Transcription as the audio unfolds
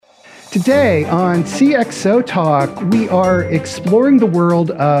Today on CXO Talk, we are exploring the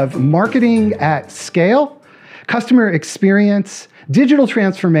world of marketing at scale, customer experience, digital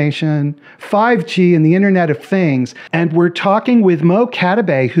transformation, 5G, and the Internet of Things. And we're talking with Mo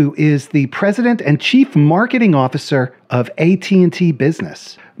Katibeh, who is the President and Chief Marketing Officer of AT&T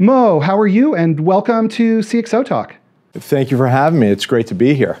Business. Mo, how are you? And welcome to CXO Talk. Thank you for having me. It's great to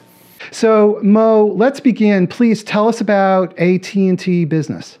be here. So, Mo, let's begin. Please tell us about AT&T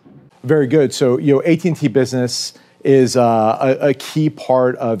Business. Very good. So, AT&T Business is a key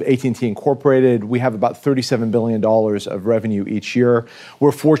part of AT&T Incorporated. We have about $37 billion of revenue each year.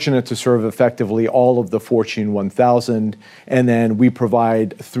 We're fortunate to serve effectively all of the Fortune 1000, and then we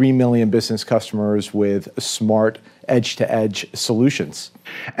provide 3 million business customers with smart edge-to-edge solutions.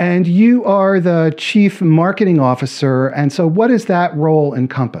 And you are the Chief Marketing Officer, and so what does that role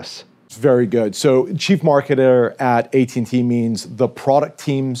encompass? Very good. So chief marketer at AT&T means the product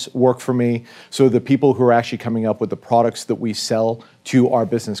teams work for me. So the people who are actually coming up with the products that we sell to our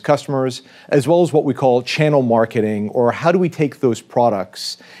business customers, as well as what we call channel marketing, or how do we take those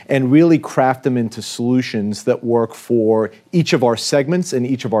products and really craft them into solutions that work for each of our segments and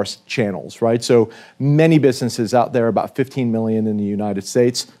each of our channels, right? So many businesses out there, about 15 million in the United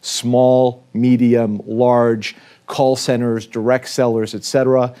States, small, medium, large, call centers, direct sellers, et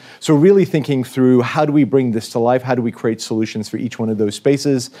cetera. So really thinking through how do we bring this to life? How do we create solutions for each one of those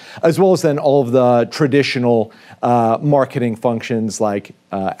spaces? As well as then all of the traditional marketing functions like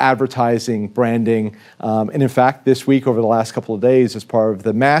advertising, branding. And in fact, this week, over the last couple of days, as part of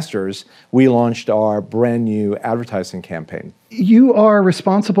the Masters, we launched our brand new advertising campaign. You are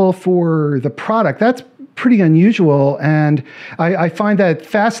responsible for the product. That's pretty unusual. And I find that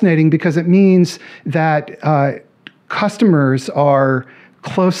fascinating because it means that customers are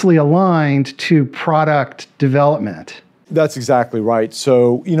closely aligned to product development. That's exactly right.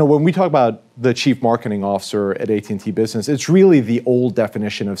 So, when we talk about the Chief Marketing Officer at AT&T Business, it's really the old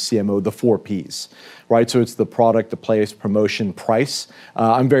definition of CMO, the 4 Ps, right? So it's the product, the place, promotion, price.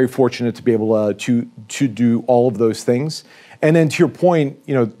 I'm very fortunate to be able to do all of those things. And then to your point,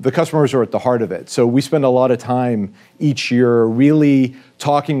 the customers are at the heart of it. So we spend a lot of time each year really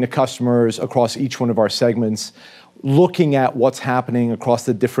talking to customers across each one of our segments, looking at what's happening across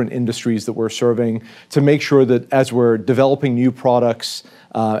the different industries that we're serving to make sure that as we're developing new products,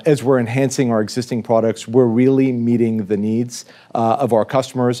 as we're enhancing our existing products, we're really meeting the needs of our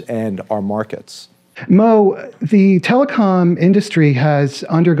customers and our markets. Mo, the telecom industry has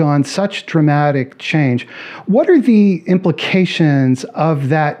undergone such dramatic change. What are the implications of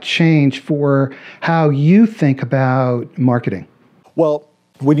that change for how you think about marketing? Well,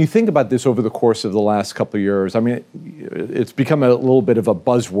 when you think about this over the course of the last couple of years, it's become a little bit of a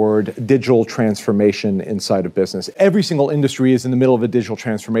buzzword, digital transformation inside of business. Every single industry is in the middle of a digital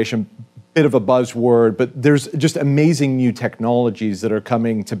transformation, bit of a buzzword, but there's just amazing new technologies that are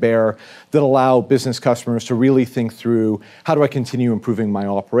coming to bear that allow business customers to really think through, how do I continue improving my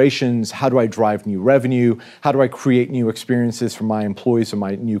operations? How do I drive new revenue? How do I create new experiences for my employees and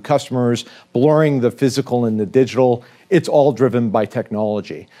my new customers? Blurring the physical and the digital. It's all driven by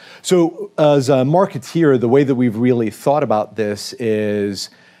technology. So as a marketeer, the way that we've really thought about this is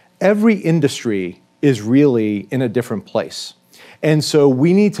every industry is really in a different place. And so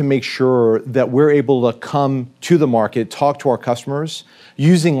we need to make sure that we're able to come to the market, talk to our customers,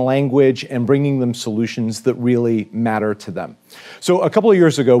 using language and bringing them solutions that really matter to them. So a couple of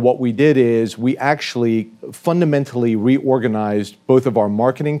years ago, what we did is we actually fundamentally reorganized both of our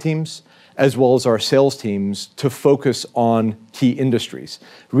marketing teams as well as our sales teams to focus on key industries: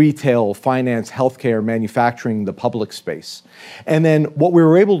 retail, finance, healthcare, manufacturing, the public space. And then what we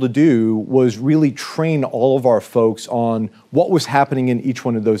were able to do was really train all of our folks on what was happening in each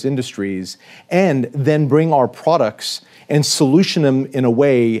one of those industries, and then bring our products and solution them in a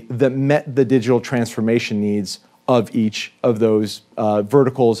way that met the digital transformation needs of each of those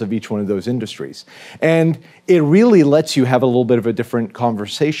verticals of each one of those industries. And it really lets you have a little bit of a different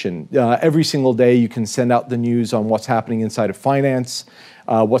conversation. Every single day you can send out the news on what's happening inside of finance,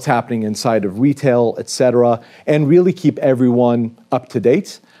 what's happening inside of retail, et cetera, and really keep everyone up to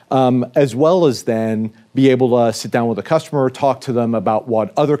date, as well as then be able to sit down with a customer, talk to them about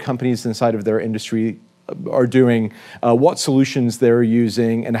what other companies inside of their industry are doing, what solutions they're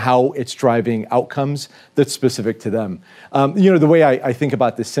using, and how it's driving outcomes that's specific to them. The way I think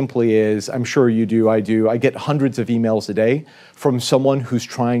about this simply is, I'm sure you do, I do, I get hundreds of emails a day from someone who's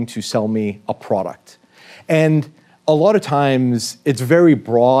trying to sell me a product. And a lot of times it's very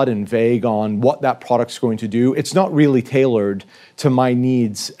broad and vague on what that product's going to do. It's not really tailored to my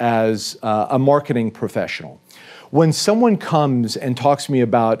needs as a marketing professional. When someone comes and talks to me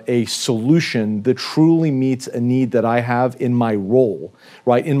about a solution that truly meets a need that I have in my role,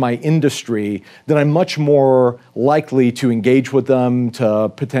 right, in my industry, then I'm much more likely to engage with them,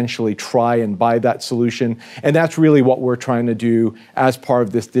 to potentially try and buy that solution. And that's really what we're trying to do as part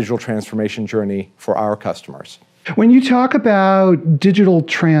of this digital transformation journey for our customers. When you talk about digital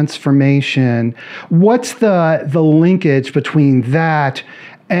transformation, what's the linkage between that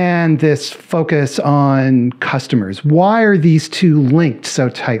and this focus on customers? Why are these two linked so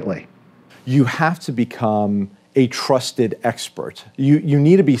tightly? You have to become a trusted expert. You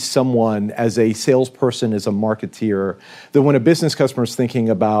need to be someone, as a salesperson, as a marketeer, that when a business customer is thinking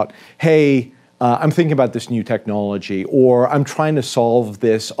about, hey, I'm thinking about this new technology, or I'm trying to solve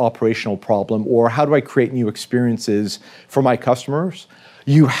this operational problem, or how do I create new experiences for my customers?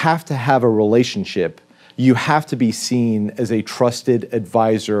 You have to have a relationship. You have to be seen as a trusted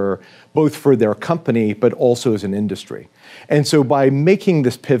advisor, both for their company, but also as an industry. And so by making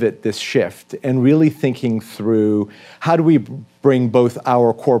this pivot, this shift, and really thinking through how do we bring both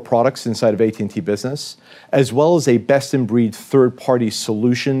our core products inside of AT&T Business, as well as a best-in-breed third-party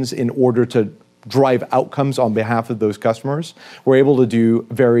solutions in order to drive outcomes on behalf of those customers, we're able to do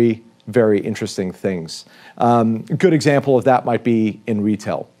very, very interesting things. A good example of that might be in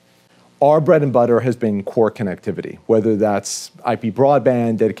retail. Our bread and butter has been core connectivity, whether that's IP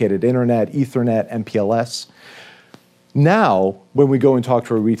broadband, dedicated internet, Ethernet, MPLS. Now, when we go and talk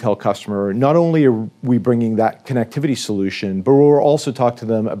to a retail customer, not only are we bringing that connectivity solution, but we'll also talk to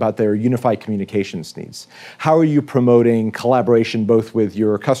them about their unified communications needs. How are you promoting collaboration both with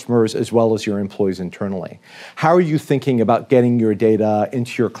your customers as well as your employees internally? How are you thinking about getting your data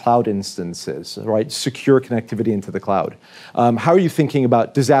into your cloud instances, right? Secure connectivity into the cloud. How are you thinking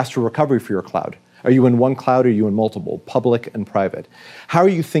about disaster recovery for your cloud? Are you in one cloud or are you in multiple, public and private? How are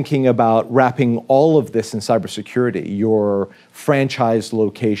you thinking about wrapping all of this in cybersecurity, your franchise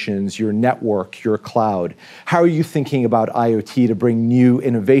locations, your network, your cloud? How are you thinking about IoT to bring new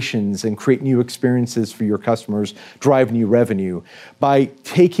innovations and create new experiences for your customers, drive new revenue? By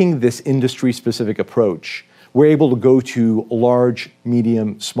taking this industry-specific approach, we're able to go to large,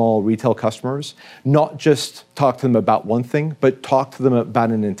 medium, small retail customers, not just talk to them about one thing, but talk to them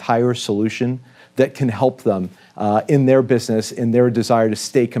about an entire solution that can help them in their business, in their desire to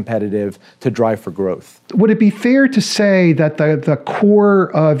stay competitive, to drive for growth. Would it be fair to say that the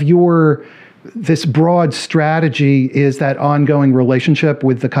core of this broad strategy is that ongoing relationship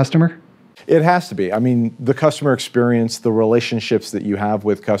with the customer? It has to be. I mean, the customer experience, the relationships that you have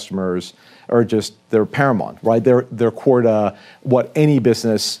with customers they're paramount, right? They're core to what any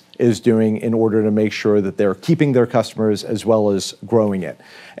business is doing in order to make sure that they're keeping their customers as well as growing it.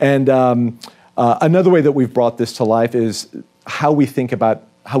 And another way that we've brought this to life is how we think about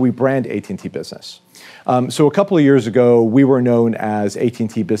how we brand AT&T Business. So a couple of years ago, we were known as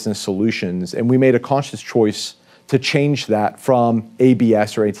AT&T Business Solutions, and we made a conscious choice to change that from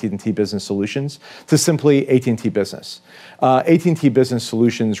ABS, or AT&T Business Solutions, to simply AT&T Business. AT&T Business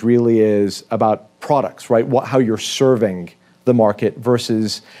Solutions really is about products, right? How you're serving the market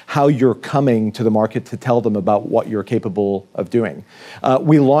versus how you're coming to the market to tell them about what you're capable of doing.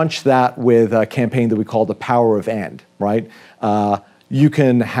 We launched that with a campaign that we call the Power of And, right? You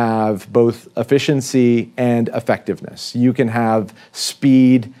can have both efficiency and effectiveness. You can have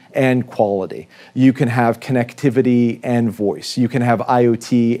speed and quality. You can have connectivity and voice. You can have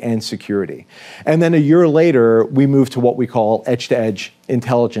IoT and security. And then a year later, we moved to what we call edge-to-edge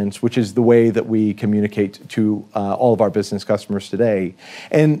intelligence, which is the way that we communicate to all of our business customers today.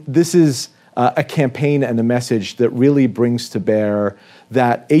 And this is a campaign and a message that really brings to bear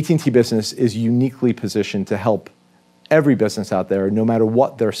that AT&T Business is uniquely positioned to help every business out there, no matter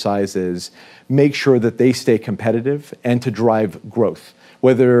what their size is, make sure that they stay competitive and to drive growth,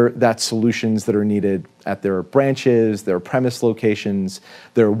 whether that's solutions that are needed at their branches, their premise locations,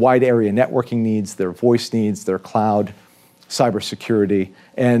 their wide area networking needs, their voice needs, their cloud, cybersecurity.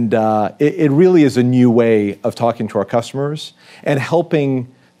 And it really is a new way of talking to our customers and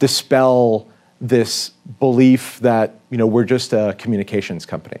helping dispel this belief that we're just a communications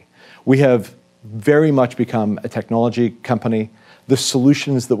company. We have very much become a technology company. The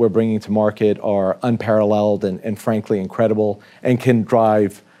solutions that we're bringing to market are unparalleled and frankly incredible and can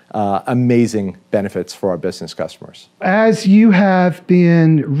drive amazing benefits for our business customers. As you have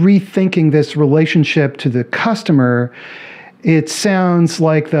been rethinking this relationship to the customer, it sounds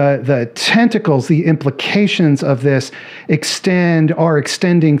like the tentacles, the implications of this are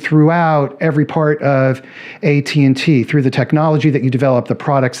extending throughout every part of AT&T, through the technology that you develop, the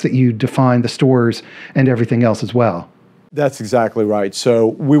products that you define, the stores, and everything else as well. That's exactly right. So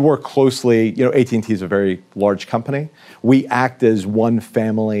we work closely, AT&T is a very large company. We act as one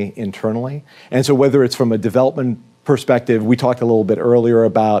family internally. And so whether it's from a development perspective, we talked a little bit earlier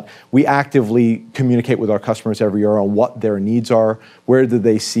about we actively communicate with our customers every year on what their needs are, where do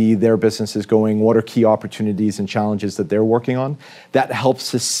they see their businesses going, what are key opportunities and challenges that they're working on. That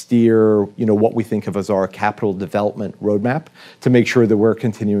helps us steer, what we think of as our capital development roadmap to make sure that we're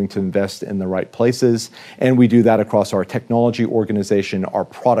continuing to invest in the right places. And we do that across our technology organization, our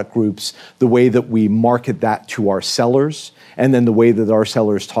product groups, the way that we market that to our sellers, and then the way that our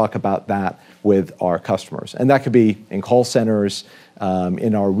sellers talk about that with our customers. And that could be in call centers,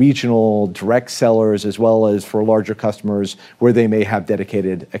 in our regional direct sellers, as well as for larger customers where they may have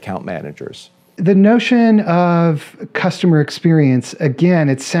dedicated account managers. The notion of customer experience, again,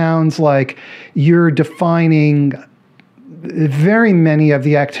 it sounds like you're defining very many of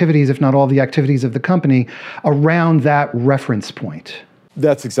the activities, if not all the activities of the company, around that reference point.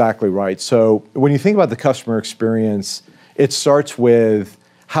 That's exactly right. So when you think about the customer experience, it starts with,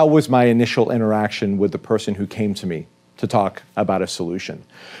 how was my initial interaction with the person who came to me to talk about a solution?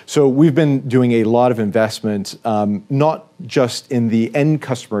 So we've been doing a lot of investment, not just in the end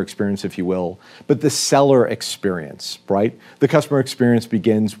customer experience, if you will, but the seller experience, right? The customer experience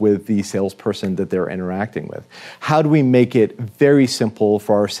begins with the salesperson that they're interacting with. How do we make it very simple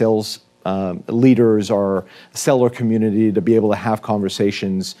for our sales leaders, our seller community, to be able to have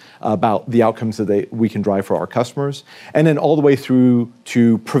conversations about the outcomes that we can drive for our customers, and then all the way through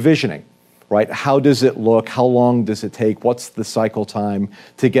to provisioning, right? How does it look? How long does it take? What's the cycle time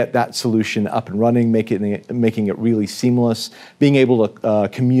to get that solution up and running, making it really seamless, being able to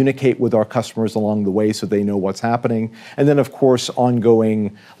communicate with our customers along the way so they know what's happening, and then of course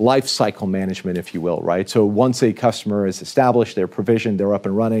ongoing life cycle management, if you will, right? So once a customer is established, they're provisioned, they're up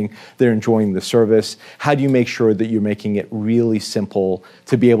and running, they're enjoying the service, how do you make sure that you're making it really simple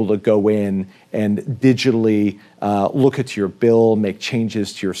to be able to go in and digitally look at your bill, make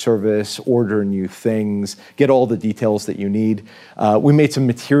changes to your service, order new things, get all the details that you need. We made some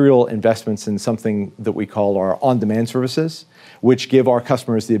material investments in something that we call our on-demand services, which give our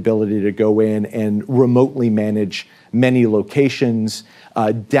customers the ability to go in and remotely manage many locations,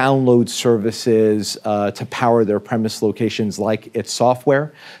 download services to power their premise locations like it's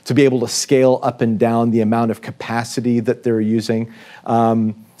software, to be able to scale up and down the amount of capacity that they're using.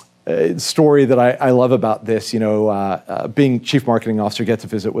 Story that I love about this, being chief marketing officer, get to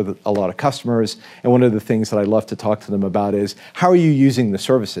visit with a lot of customers, and one of the things that I love to talk to them about is, how are you using the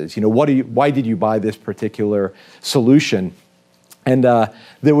services? Why did you buy this particular solution? And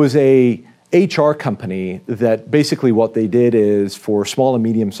there was a HR company that basically what they did is, for small and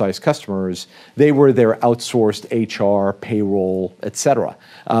medium-sized customers, they were their outsourced HR, payroll, et cetera,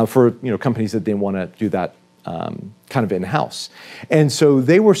 for companies that didn't want to do that kind of in-house. And so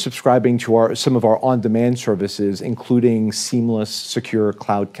they were subscribing to some of our on-demand services, including seamless, secure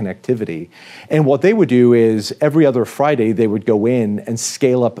cloud connectivity. And what they would do is, every other Friday, they would go in and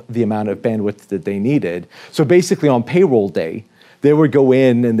scale up the amount of bandwidth that they needed. So basically on payroll day, they would go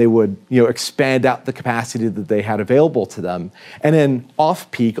in and they would expand out the capacity that they had available to them. And then off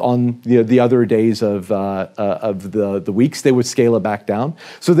peak on the other days of the weeks, they would scale it back down.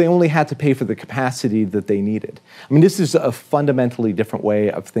 So they only had to pay for the capacity that they needed. I mean, this is a fundamentally different way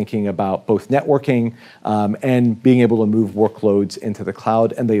of thinking about both networking and being able to move workloads into the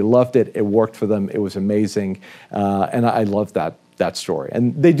cloud. And they loved it. It worked for them. It was amazing. And I love that story.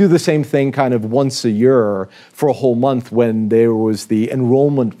 And they do the same thing kind of once a year for a whole month, when there was the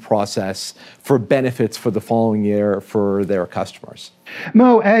enrollment process for benefits for the following year for their customers.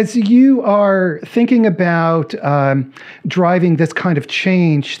 Mo, as you are thinking about driving this kind of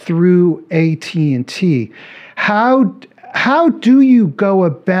change through AT&T, how do you go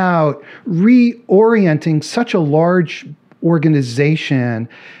about reorienting such a large organization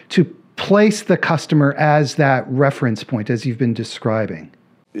to place the customer as that reference point, as you've been describing?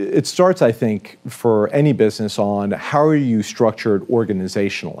 It starts, I think, for any business on, how are you structured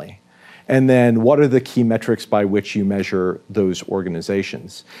organizationally? And then what are the key metrics by which you measure those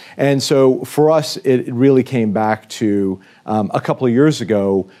organizations? And so for us, it really came back to a couple of years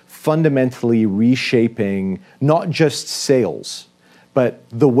ago, fundamentally reshaping not just sales, but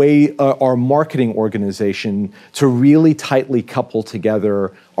the way our marketing organization, to really tightly couple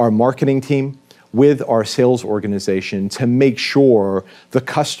together our marketing team with our sales organization to make sure the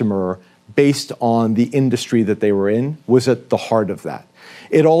customer, based on the industry that they were in, was at the heart of that.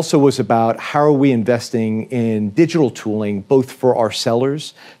 It also was about how are we investing in digital tooling, both for our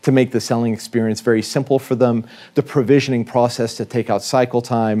sellers to make the selling experience very simple for them, the provisioning process to take out cycle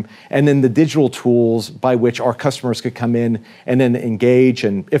time, and then the digital tools by which our customers could come in and then engage.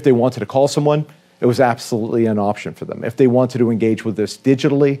 And if they wanted to call someone, it was absolutely an option for them. If they wanted to engage with us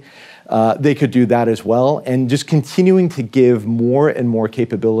digitally, they could do that as well. And just continuing to give more and more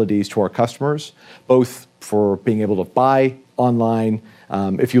capabilities to our customers, both for being able to buy online.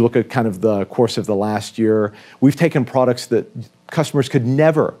 If you look at kind of the course of the last year, we've taken products that customers could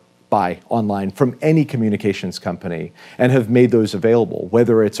never buy online from any communications company and have made those available,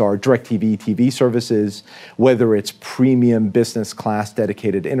 whether it's our DirecTV TV services, whether it's premium business class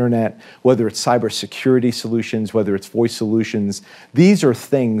dedicated internet, whether it's cybersecurity solutions, whether it's voice solutions. These are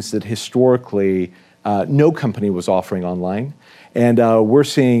things that historically no company was offering online. And we're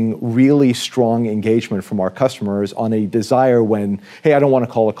seeing really strong engagement from our customers on a desire when, hey, I don't want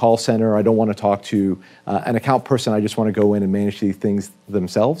to call a call center, I don't want to talk to an account person, I just want to go in and manage these things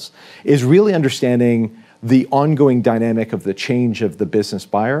themselves, is really understanding the ongoing dynamic of the change of the business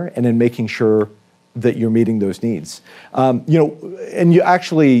buyer and then making sure that you're meeting those needs. And you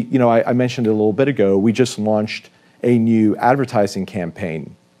actually, I mentioned it a little bit ago, we just launched a new advertising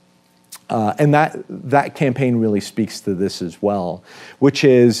campaign. And that campaign really speaks to this as well, which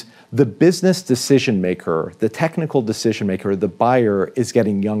is the business decision maker, the technical decision maker, the buyer is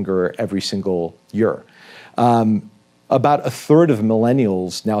getting younger every single year. About a third of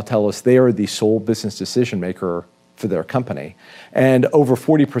millennials now tell us they are the sole business decision maker for their company. And over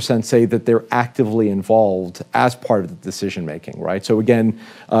 40% say that they're actively involved as part of the decision making, right? So again,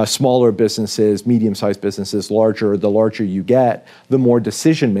 smaller businesses, medium-sized businesses, the larger you get, the more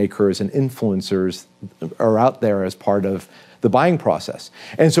decision makers and influencers are out there as part of the buying process.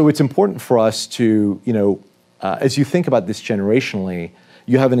 And so it's important for us to, as you think about this generationally,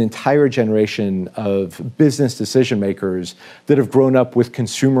 you have an entire generation of business decision makers that have grown up with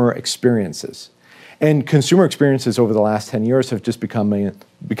consumer experiences. And consumer experiences over the last 10 years have just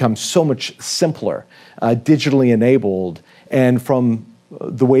become so much simpler, digitally enabled, and from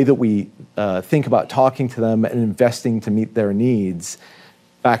the way that we think about talking to them and investing to meet their needs,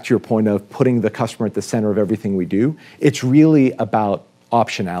 back to your point of putting the customer at the center of everything we do, it's really about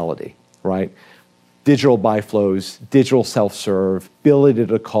optionality, right? Digital buy flows, digital self-serve, ability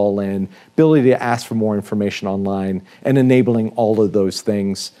to call in, ability to ask for more information online, and enabling all of those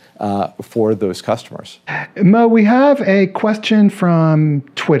things for those customers. Mo, we have a question from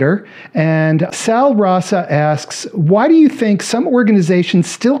Twitter, and Sal Rasa asks, why do you think some organizations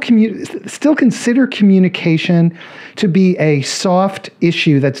still consider communication to be a soft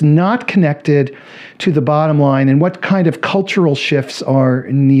issue that's not connected to the bottom line, and what kind of cultural shifts are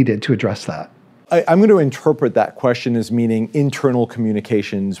needed to address that? I'm going to interpret that question as meaning internal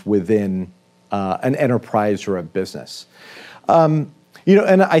communications within an enterprise or a business. And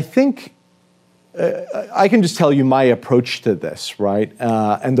I think I can just tell you my approach to this, right?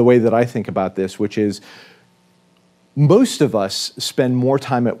 And the way that I think about this, which is most of us spend more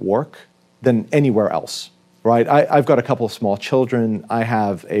time at work than anywhere else, right? I've got a couple of small children. I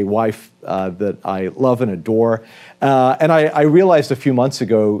have a wife that I love and adore. And I realized a few months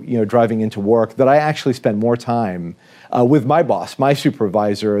ago, driving into work, that I actually spend more time with my boss, my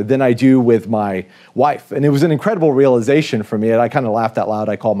supervisor, than I do with my wife. And it was an incredible realization for me. And I kind of laughed out loud.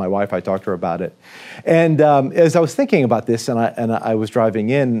 I called my wife. I talked to her about it. And as I was thinking about this and I was driving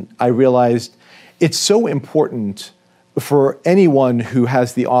in, I realized it's so important for anyone who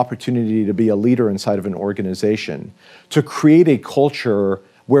has the opportunity to be a leader inside of an organization to create a culture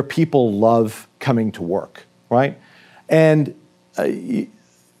where people love coming to work, right? And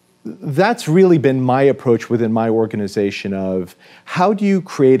that's really been my approach within my organization of how do you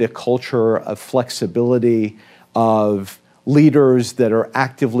create a culture of flexibility, of leaders that are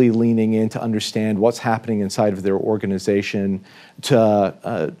actively leaning in to understand what's happening inside of their organization,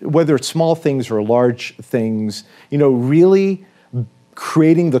 to whether it's small things or large things, really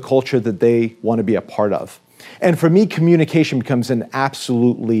creating the culture that they want to be a part of. And for me, communication becomes an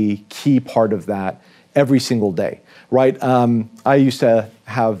absolutely key part of that every single day, right? I used to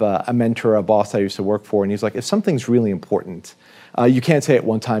have a mentor, a boss I used to work for, and he's like, if something's really important, you can't say it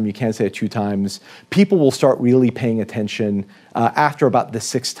one time, you can't say it two times. People will start really paying attention after about the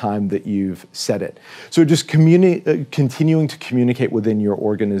sixth time that you've said it. So just continuing to communicate within your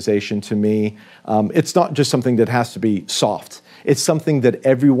organization, to me, it's not just something that has to be soft. It's something that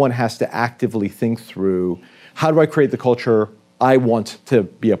everyone has to actively think through. How do I create the culture I want to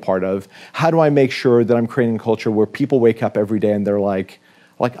be a part of? How do I make sure that I'm creating a culture where people wake up every day and they're like,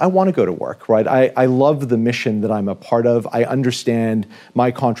 like, I want to go to work, right? I love the mission that I'm a part of. I understand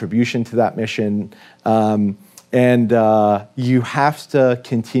my contribution to that mission. And you have to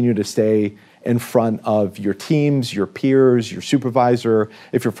continue to stay in front of your teams, your peers, your supervisor,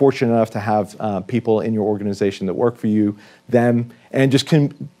 if you're fortunate enough to have people in your organization that work for you, them, and just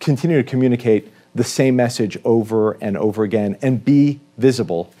continue to communicate the same message over and over again and be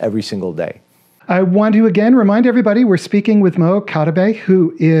visible every single day. I want to again remind everybody we're speaking with Mo Katibeh,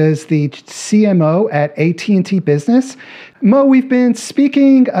 who is the CMO at AT&T Business. Mo, we've been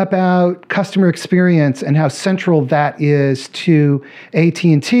speaking about customer experience and how central that is to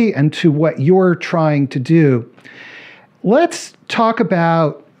AT&T and to what you're trying to do. Let's talk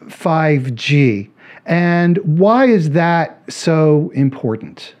about 5G and why is that so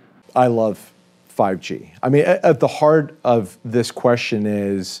important? I love 5G. I mean, at the heart of this question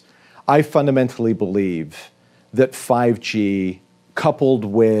is, I fundamentally believe that 5G, coupled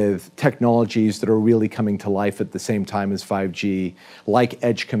with technologies that are really coming to life at the same time as 5G, like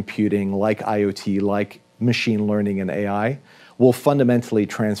edge computing, like IoT, like machine learning and AI, will fundamentally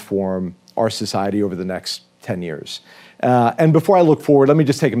transform our society over the next 10 years. And before I look forward, let me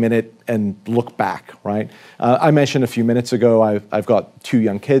just take a minute and look back, right? I mentioned a few minutes ago, I've got 2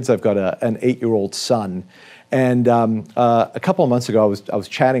 young kids. I've got an 8-year-old son. And a couple of months ago, I was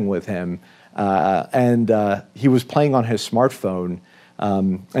chatting with him, and he was playing on his smartphone,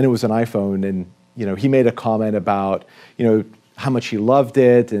 and it was an iPhone. And he made a comment about how much he loved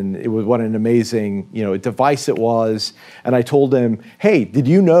it, and it was what an amazing device it was. And I told him, hey, did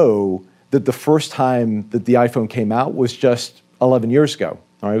you know that the first time that the iPhone came out was just 11 years ago?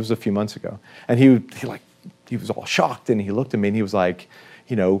 All right, it was a few months ago. And he was all shocked, and he looked at me and he was like,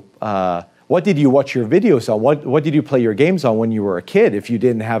 what did you watch your videos on? What did you play your games on when you were a kid if you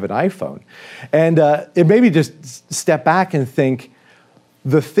didn't have an iPhone? And it made me just step back and think,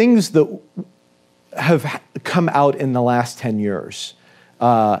 the things that have come out in the last 10 years,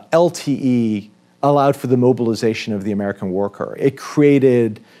 LTE allowed for the mobilization of the American worker. It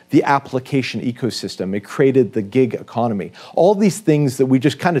created the application ecosystem. It created the gig economy. All these things that we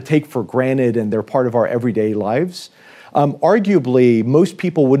just kind of take for granted and they're part of our everyday lives. Arguably, most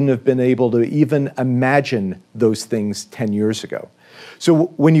people wouldn't have been able to even imagine those things 10 years ago. So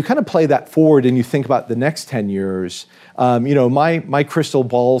when you kind of play that forward and you think about the next 10 years, my crystal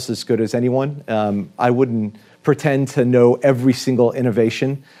ball's as good as anyone. I wouldn't pretend to know every single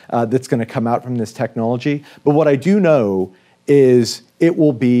innovation that's going to come out from this technology. But what I do know is it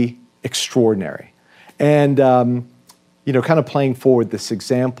will be extraordinary. And, kind of playing forward this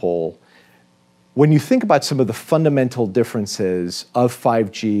example, when you think about some of the fundamental differences of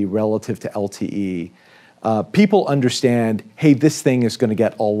 5G relative to LTE, people understand, hey, this thing is going to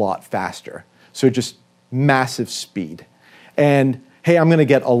get a lot faster. So just massive speed. And hey, I'm going to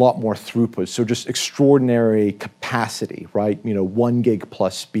get a lot more throughput. So just extraordinary capacity, right? 1 gig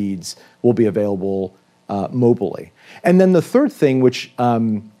plus speeds will be available mobily. And then the third thing, which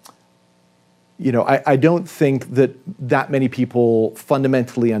I don't think that many people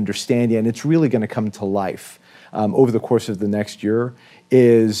fundamentally understand yet, and it's really going to come to life over the course of the next year,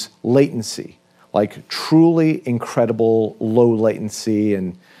 is latency. Like truly incredible low latency.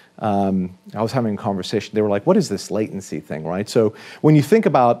 And I was having a conversation. They were like, what is this latency thing, right? So when you think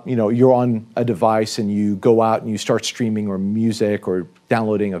about, you're on a device and you go out and you start streaming or music or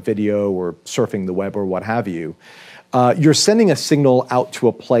downloading a video or surfing the web or what have you, you're sending a signal out to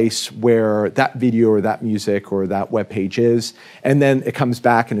a place where that video or that music or that web page is, and then it comes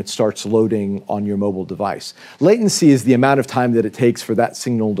back and it starts loading on your mobile device. Latency is the amount of time that it takes for that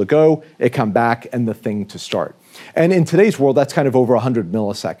signal to go, it come back, and the thing to start. And in today's world, that's kind of over 100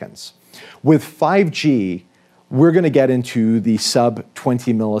 milliseconds. With 5G, we're going to get into the sub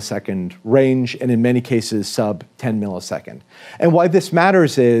 20 millisecond range, and in many cases, sub 10 millisecond. And why this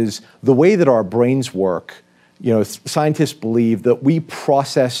matters is the way that our brains work. Scientists believe that we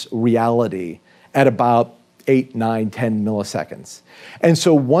process reality at about 8, 9, 10 milliseconds. And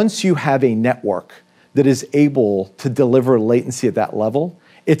so once you have a network that is able to deliver latency at that level,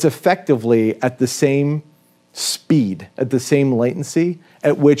 it's effectively at the same speed, at the same latency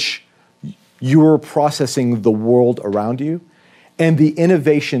at which you're processing the world around you. And the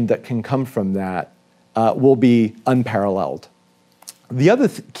innovation that can come from that will be unparalleled. The other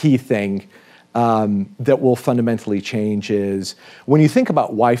key thing that will fundamentally change is when you think about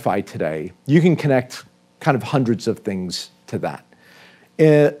Wi-Fi today, you can connect kind of hundreds of things to that.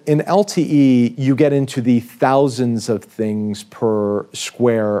 In LTE, you get into the thousands of things per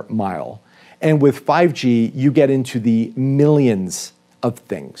square mile. And with 5G, you get into the millions of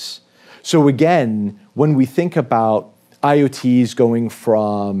things. So again, when we think about IoT is going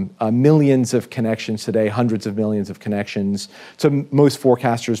from millions of connections today, hundreds of millions of connections, to most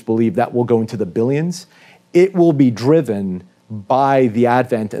forecasters believe that will go into the billions. It will be driven by the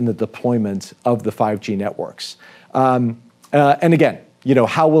advent and the deployment of the 5G networks. And again,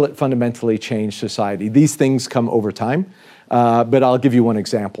 how will it fundamentally change society? These things come over time, but I'll give you one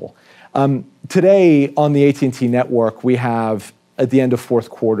example. Today on the AT&T network, we have, at the end of fourth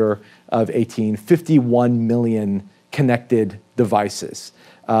quarter of 18, 51 million connected devices.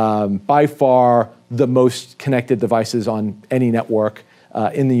 By far the most connected devices on any network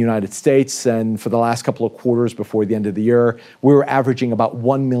in the United States. And for the last couple of quarters before the end of the year, we were averaging about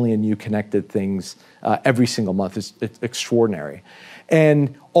 1 million new connected things every single month. It's extraordinary.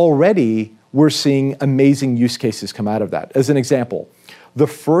 And already we're seeing amazing use cases come out of that. As an example, the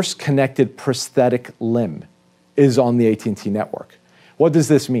first connected prosthetic limb is on the AT&T network. What does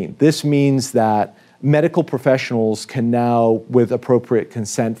this mean? This means that medical professionals can now, with appropriate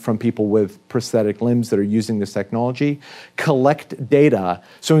consent from people with prosthetic limbs that are using this technology, collect data.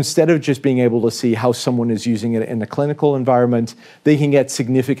 So instead of just being able to see how someone is using it in a clinical environment, they can get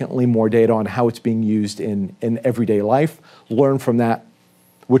significantly more data on how it's being used in everyday life, learn from that,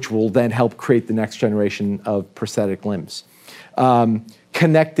 which will then help create the next generation of prosthetic limbs.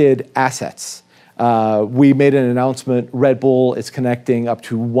 Connected assets. We made an announcement, Red Bull is connecting up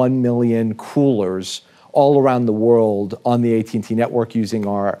to 1 million coolers all around the world on the AT&T network using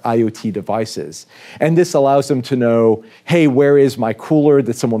our IoT devices. And this allows them to know, hey, where is my cooler?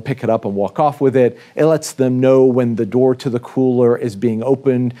 Did someone pick it up and walk off with it? It lets them know when the door to the cooler is being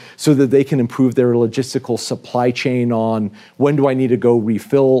opened so that they can improve their logistical supply chain on when do I need to go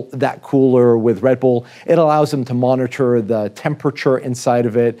refill that cooler with Red Bull. It allows them to monitor the temperature inside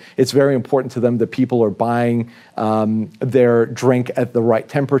of it. It's very important to them that people are buying their drink at the right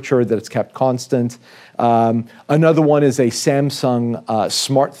temperature, that it's kept constant. Another one is a Samsung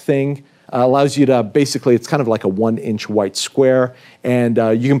Smart Thing. Allows you to basically, it's kind of like a 1-inch white square, and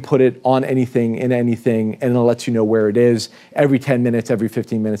you can put it on anything, in anything, and it lets you know where it is every 10 minutes, every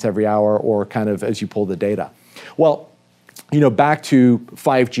 15 minutes, every hour, or kind of as you pull the data. Well, back to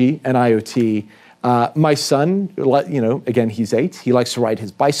 5G and IoT. My son, again, he's 8. He likes to ride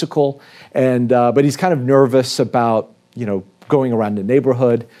his bicycle, but he's kind of nervous about, going around the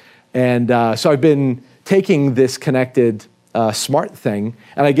neighborhood. And so I've been taking this connected smart thing,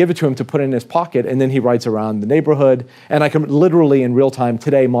 and I give it to him to put in his pocket, and then he rides around the neighborhood, and I can literally in real time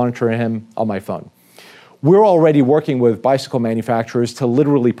today monitor him on my phone. We're already working with bicycle manufacturers to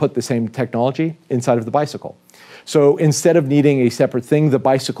literally put the same technology inside of the bicycle. So instead of needing a separate thing, the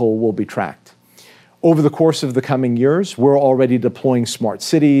bicycle will be tracked. Over the course of the coming years, we're already deploying smart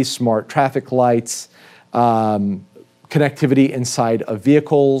cities, smart traffic lights, connectivity inside of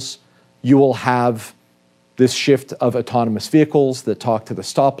vehicles. You will have this shift of autonomous vehicles that talk to the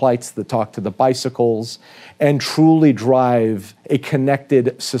stoplights, that talk to the bicycles, and truly drive a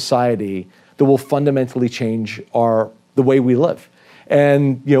connected society that will fundamentally change the way we live.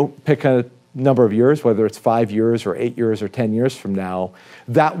 And pick a number of years, whether it's 5 years or 8 years or 10 years from now,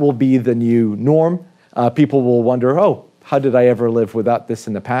 that will be the new norm. People will wonder, how did I ever live without this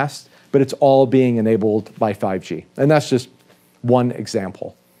in the past? But it's all being enabled by 5G. And that's just one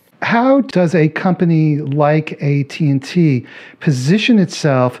example. How does a company like AT&T position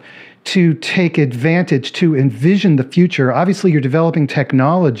itself to take advantage, to envision the future? Obviously, you're developing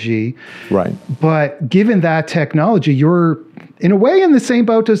technology. Right. But given that technology, you're in a way in the same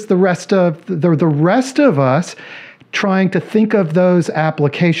boat as the rest of us, trying to think of those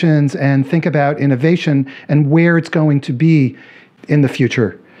applications and think about innovation and where it's going to be in the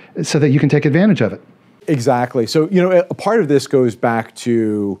future so that you can take advantage of it. Exactly. So, a part of this goes back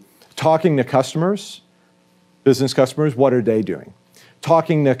to talking to customers, business customers, what are they doing?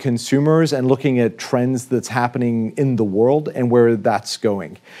 Talking to consumers and looking at trends that's happening in the world and where that's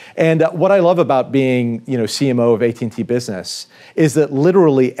going. And what I love about being, CMO of AT&T Business is that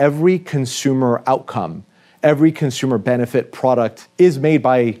literally every consumer outcome, every consumer benefit product is made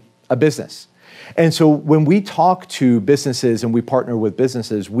by a business. And so when we talk to businesses and we partner with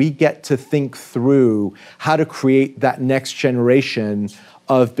businesses, we get to think through how to create that next generation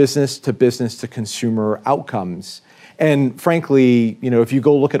of business to consumer outcomes. And frankly, if you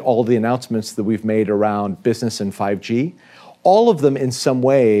go look at all the announcements that we've made around business and 5G, all of them in some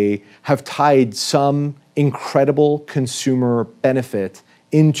way have tied some incredible consumer benefit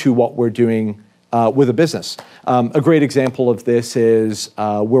into what we're doing with a business. A great example of this is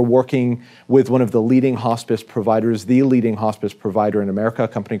we're working with one of the leading hospice providers, the leading hospice provider in America, a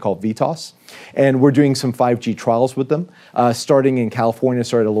company called Vitas. And we're doing some 5G trials with them, starting in California,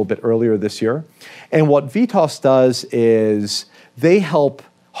 started a little bit earlier this year. And what Vitas does is they help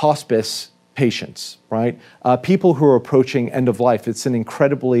hospice patients, right? People who are approaching end of life. It's an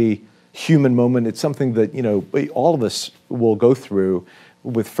incredibly human moment. It's something that, all of us will go through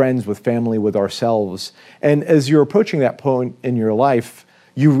with friends, with family, with ourselves. And as you're approaching that point in your life,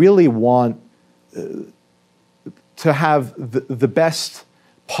 you really want to have the best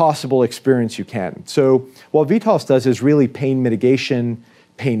possible experience you can. So what Vitas does is really pain mitigation,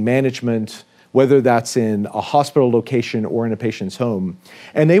 pain management, whether that's in a hospital location or in a patient's home.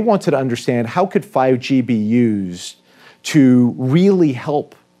 And they wanted to understand, how could 5G be used to really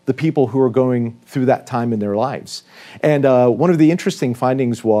help the people who are going through that time in their lives? And one of the interesting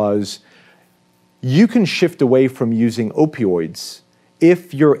findings was you can shift away from using opioids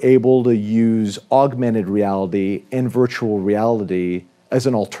if you're able to use augmented reality and virtual reality as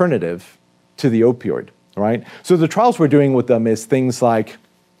an alternative to the opioid, right? So the trials we're doing with them is things like,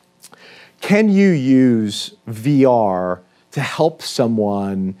 can you use VR to help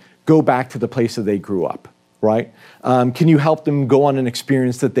someone go back to the place that they grew up, right? Can you help them go on an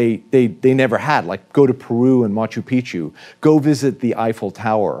experience that they never had, like go to Peru and Machu Picchu, go visit the Eiffel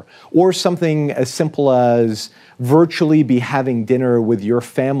Tower, or something as simple as virtually be having dinner with your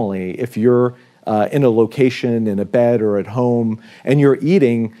family if you're in a location, in a bed or at home, and you're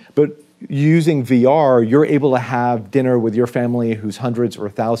eating, but using VR, you're able to have dinner with your family who's hundreds or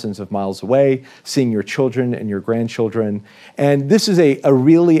thousands of miles away, seeing your children and your grandchildren. And this is a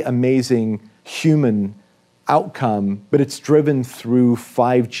really amazing human outcome, but it's driven through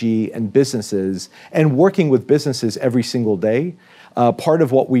 5G and businesses and working with businesses every single day. Part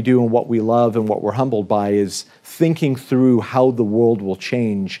of what we do and what we love and what we're humbled by is thinking through how the world will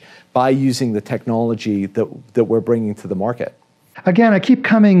change by using the technology that we're bringing to the market. Again, I keep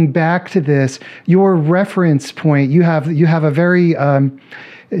coming back to this. Your reference point, you have a very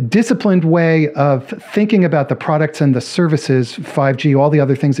disciplined way of thinking about the products and the services, 5G, all the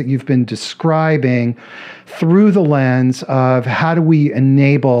other things that you've been describing, through the lens of how do we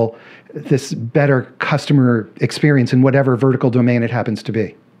enable this better customer experience in whatever vertical domain it happens to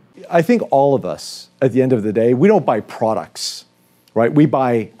be. I think all of us, at the end of the day, we don't buy products, right? We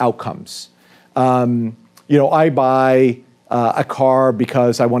buy outcomes. I buy a car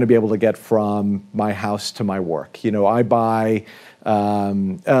because I want to be able to get from my house to my work. I buy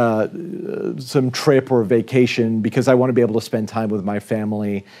some trip or vacation because I want to be able to spend time with my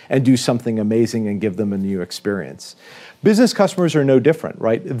family and do something amazing and give them a new experience. Business customers are no different,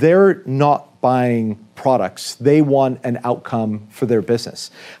 right? They're not buying products. They want an outcome for their business.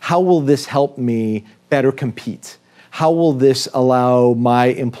 How will this help me better compete? How will this allow my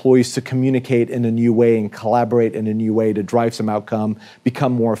employees to communicate in a new way and collaborate in a new way to drive some outcome,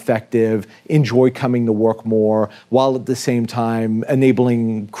 become more effective, enjoy coming to work more, while at the same time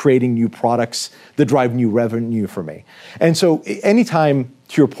creating new products that drive new revenue for me? And so anytime,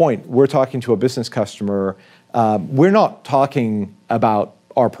 to your point, we're talking to a business customer, we're not talking about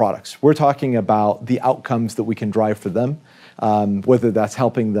our products. We're talking about the outcomes that we can drive for them, whether that's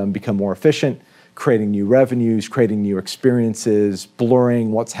helping them become more efficient, creating new revenues, creating new experiences,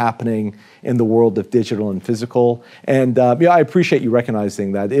 blurring what's happening in the world of digital and physical. And I appreciate you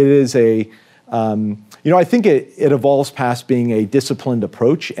recognizing that. It is I think it evolves past being a disciplined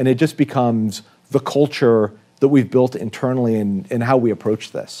approach, and it just becomes the culture that we've built internally in how we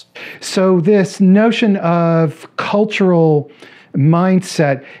approach this. So this notion of cultural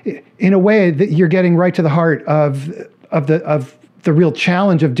mindset, in a way that you're getting right to the heart of the real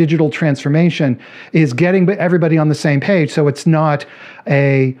challenge of digital transformation, is getting everybody on the same page. So it's not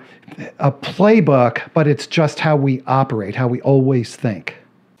a playbook, but it's just how we operate, how we always think.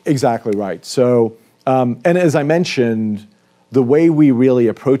 Exactly right. So, and as I mentioned, the way we really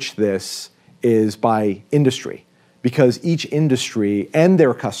approach this is by industry, because each industry and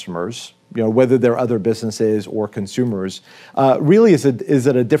their customers, whether they're other businesses or consumers, really is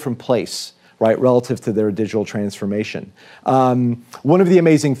at a different place, right, relative to their digital transformation. One of the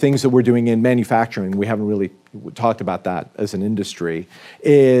amazing things that we're doing in manufacturing, we haven't really talked about that as an industry,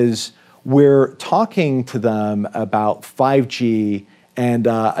 is we're talking to them about 5G and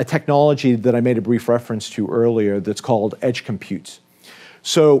a technology that I made a brief reference to earlier that's called edge compute.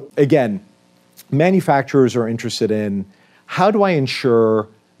 So again, manufacturers are interested in, how do I ensure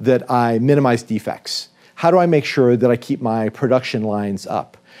that I minimize defects? How do I make sure that I keep my production lines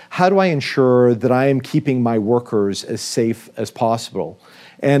up? how do I ensure that I am keeping my workers as safe as possible?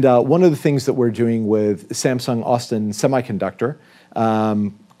 And one of the things that we're doing with Samsung Austin Semiconductor,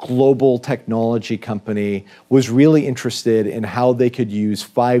 global technology company, was really interested in how they could use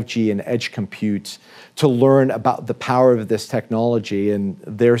 5G and edge compute to learn about the power of this technology. And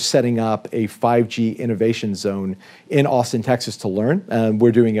they're setting up a 5G innovation zone in Austin, Texas to learn.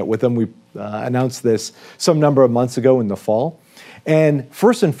 We're doing it with them. We announced this some number of months ago in the fall. And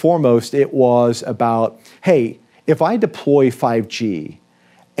first and foremost, it was about, hey, if I deploy 5G,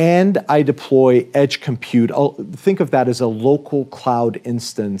 and I deploy edge compute, think of that as a local cloud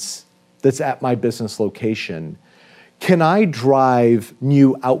instance that's at my business location. Can I drive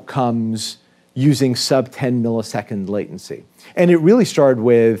new outcomes using sub 10 millisecond latency? And it really started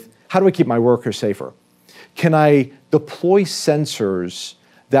with, how do I keep my workers safer? Can I deploy sensors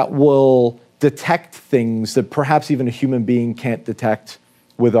that will detect things that perhaps even a human being can't detect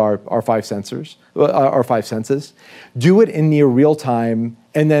with our five senses? Do it in near real time,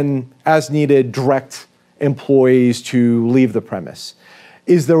 and then, as needed, direct employees to leave the premise.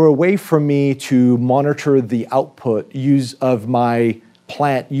 Is there a way for me to monitor the output of my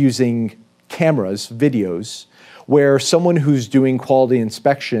plant using cameras, videos, where someone who's doing quality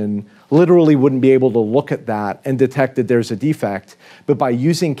inspection literally wouldn't be able to look at that and detect that there's a defect, but by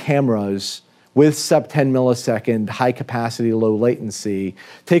using cameras with sub 10 millisecond, high capacity, low latency,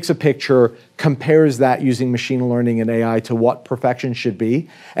 takes a picture, compares that using machine learning and AI to what perfection should be.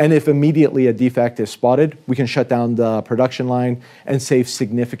 And if immediately a defect is spotted, we can shut down the production line and save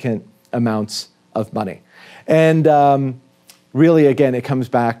significant amounts of money. And really, again, it comes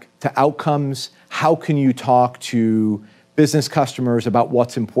back to outcomes. How can you talk to business customers about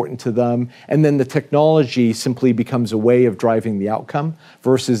what's important to them, and then the technology simply becomes a way of driving the outcome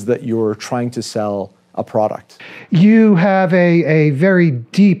versus that you're trying to sell a product. You have a very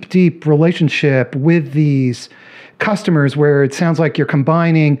deep relationship with these customers where it sounds like you're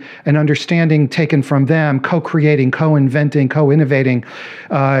combining an understanding taken from them, co-creating, co-inventing, co-innovating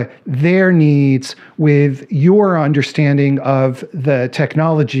their needs with your understanding of the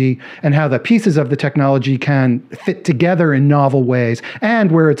technology and how the pieces of the technology can fit together in novel ways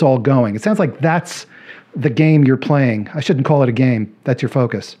and where it's all going. It sounds like that's the game you're playing. I shouldn't call it a game. That's your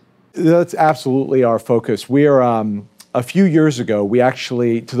focus. That's absolutely our focus. We are a few years ago, we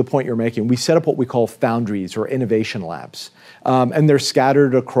actually, to the point you're making, we set up what we call foundries or innovation labs. And they're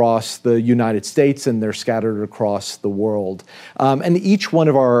scattered across the United States and they're scattered across the world. And each one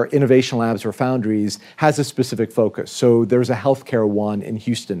of our innovation labs or foundries has a specific focus. So there's a healthcare one in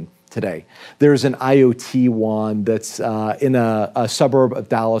Houston today. There's an IoT one that's in a suburb of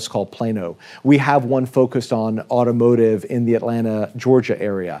Dallas called Plano. We have one focused on automotive in the Atlanta, Georgia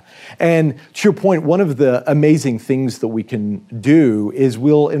area. And to your point, one of the amazing things that we can do is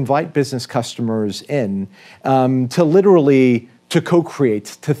we'll invite business customers in to literally to co-create,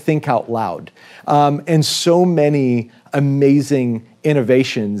 to think out loud. And so many amazing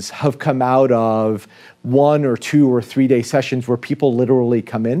innovations have come out of 1 or 2 or 3 day sessions where people literally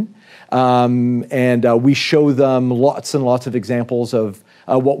come in and we show them lots and lots of examples of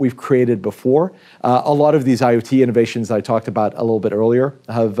what we've created before. A lot of these IoT innovations that I talked about a little bit earlier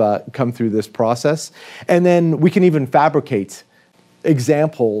have come through this process. And then we can even fabricate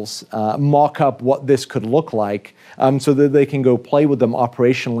examples, mock up what this could look like so that they can go play with them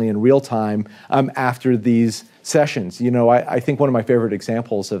operationally in real time after these sessions. You know, I think one of my favorite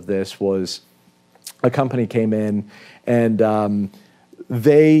examples of this was a company came in and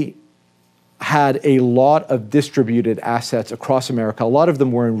they had a lot of distributed assets across America. A lot of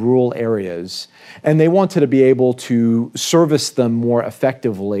them were in rural areas, and they wanted to be able to service them more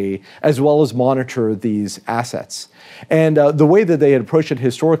effectively as well as monitor these assets. And the way that they had approached it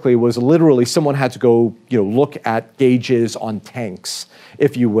historically was literally someone had to go, look at gauges on tanks,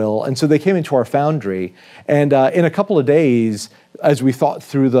 if you will. And so they came into our foundry, and in a couple of days, as we thought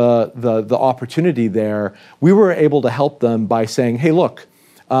through the opportunity there, we were able to help them by saying, hey, look,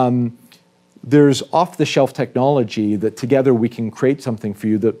 there's off-the-shelf technology that together we can create something for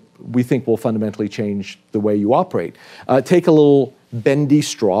you that we think will fundamentally change the way you operate. Take a little bendy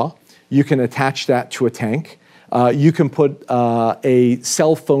straw. You can attach that to a tank. You can put a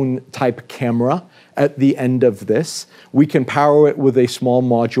cell phone type camera at the end of this. We can power it with a small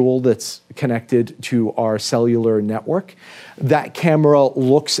module that's connected to our cellular network. That camera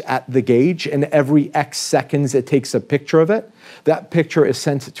looks at the gauge, and every X seconds it takes a picture of it. That picture is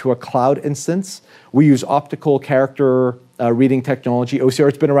sent to a cloud instance. We use optical character reading technology, OCR.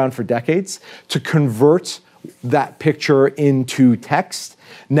 It's been around for decades, to convert that picture into text.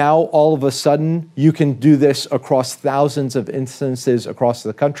 Now, all of a sudden, you can do this across thousands of instances across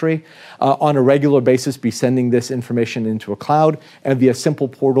the country. On a regular basis, be sending this information into a cloud, and via simple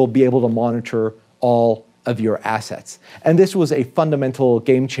portal, be able to monitor all of your assets. And this was a fundamental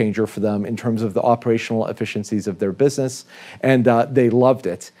game changer for them in terms of the operational efficiencies of their business, and they loved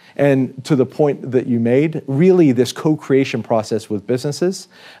it. And to the point that you made, really this co-creation process with businesses,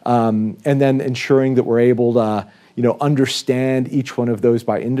 and then ensuring that we're able to understand each one of those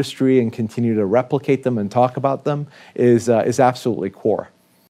by industry and continue to replicate them and talk about them is absolutely core.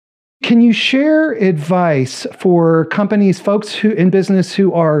 Can you share advice for companies, folks who in business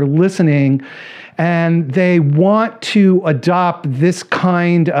who are listening, and they want to adopt this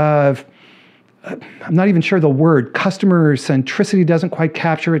kind of, I'm not even sure the word, customer centricity doesn't quite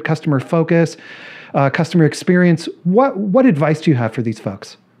capture it, customer focus, customer experience. What advice do you have for these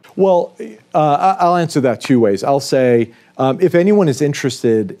folks? Well, I'll answer that two ways. I'll say, if anyone is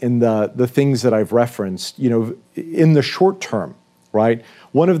interested in the things that I've referenced, in the short term, right?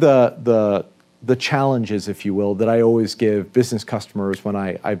 One of the challenges, if you will, that I always give business customers when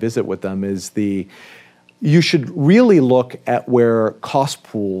I visit with them is you should really look at where cost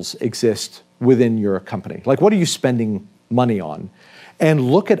pools exist within your company. Like, what are you spending money on?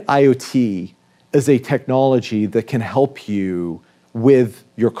 And look at IoT as a technology that can help you with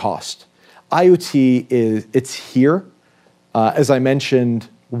your cost. IoT it's here. As I mentioned,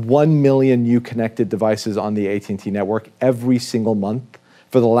 1 million new connected devices on the AT&T network every single month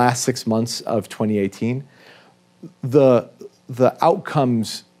for the last 6 months of 2018. The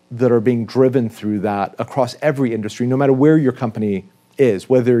outcomes that are being driven through that across every industry, no matter where your company is,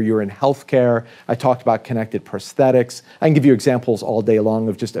 whether you're in healthcare, I talked about connected prosthetics. I can give you examples all day long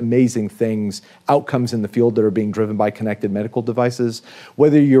of just amazing things, outcomes in the field that are being driven by connected medical devices.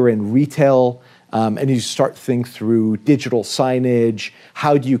 Whether you're in retail and you start to think through digital signage,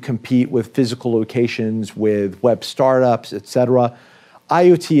 how do you compete with physical locations, with web startups, et cetera.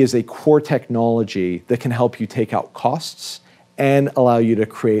 IoT is a core technology that can help you take out costs and allow you to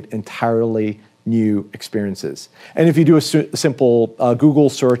create entirely new experiences. And if you do a simple Google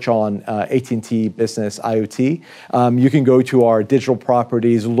search on AT&T Business IoT, you can go to our digital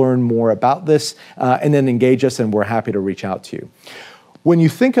properties, learn more about this, and then engage us, and we're happy to reach out to you. When you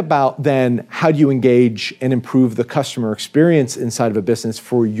think about then how do you engage and improve the customer experience inside of a business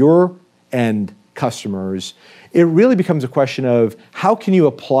for your end customers, it really becomes a question of how can you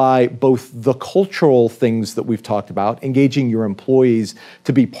apply both the cultural things that we've talked about, engaging your employees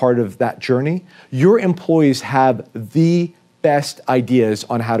to be part of that journey. Your employees have the best ideas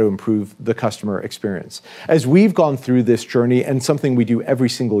on how to improve the customer experience. As we've gone through this journey, and something we do every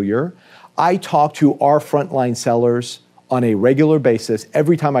single year, I talk to our frontline sellers on a regular basis.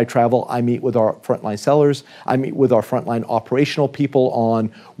 Every time I travel, I meet with our frontline sellers. I meet with our frontline operational people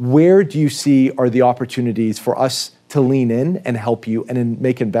on where do you see are the opportunities for us to lean in and help you and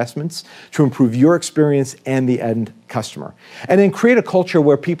make investments to improve your experience and the end customer. And then create a culture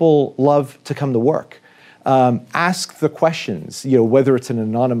where people love to come to work. Ask the questions, whether it's an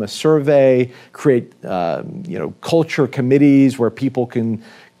anonymous survey, create, culture committees where people can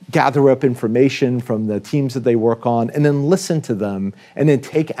gather up information from the teams that they work on, and then listen to them, and then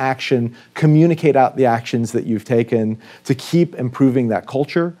take action, communicate out the actions that you've taken to keep improving that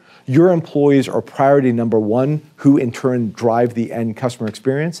culture. Your employees are priority number one, who in turn drive the end customer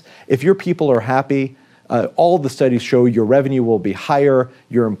experience. If your people are happy, all the studies show your revenue will be higher,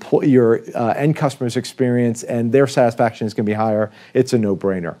 your end customers' experience and their satisfaction is going to be higher. It's a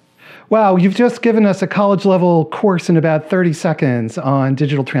no-brainer. Wow, you've just given us a college-level course in about 30 seconds on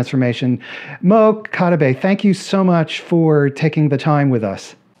digital transformation. Mo Katibeh, thank you so much for taking the time with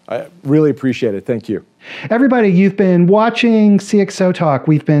us. I really appreciate it. Thank you. Everybody, you've been watching CXO Talk.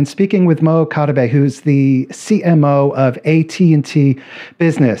 We've been speaking with Mo Katibeh, who's the CMO of AT&T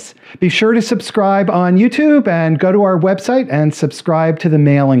Business. Be sure to subscribe on YouTube and go to our website and subscribe to the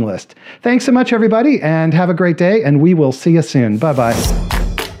mailing list. Thanks so much, everybody, and have a great day, and we will see you soon. Bye-bye.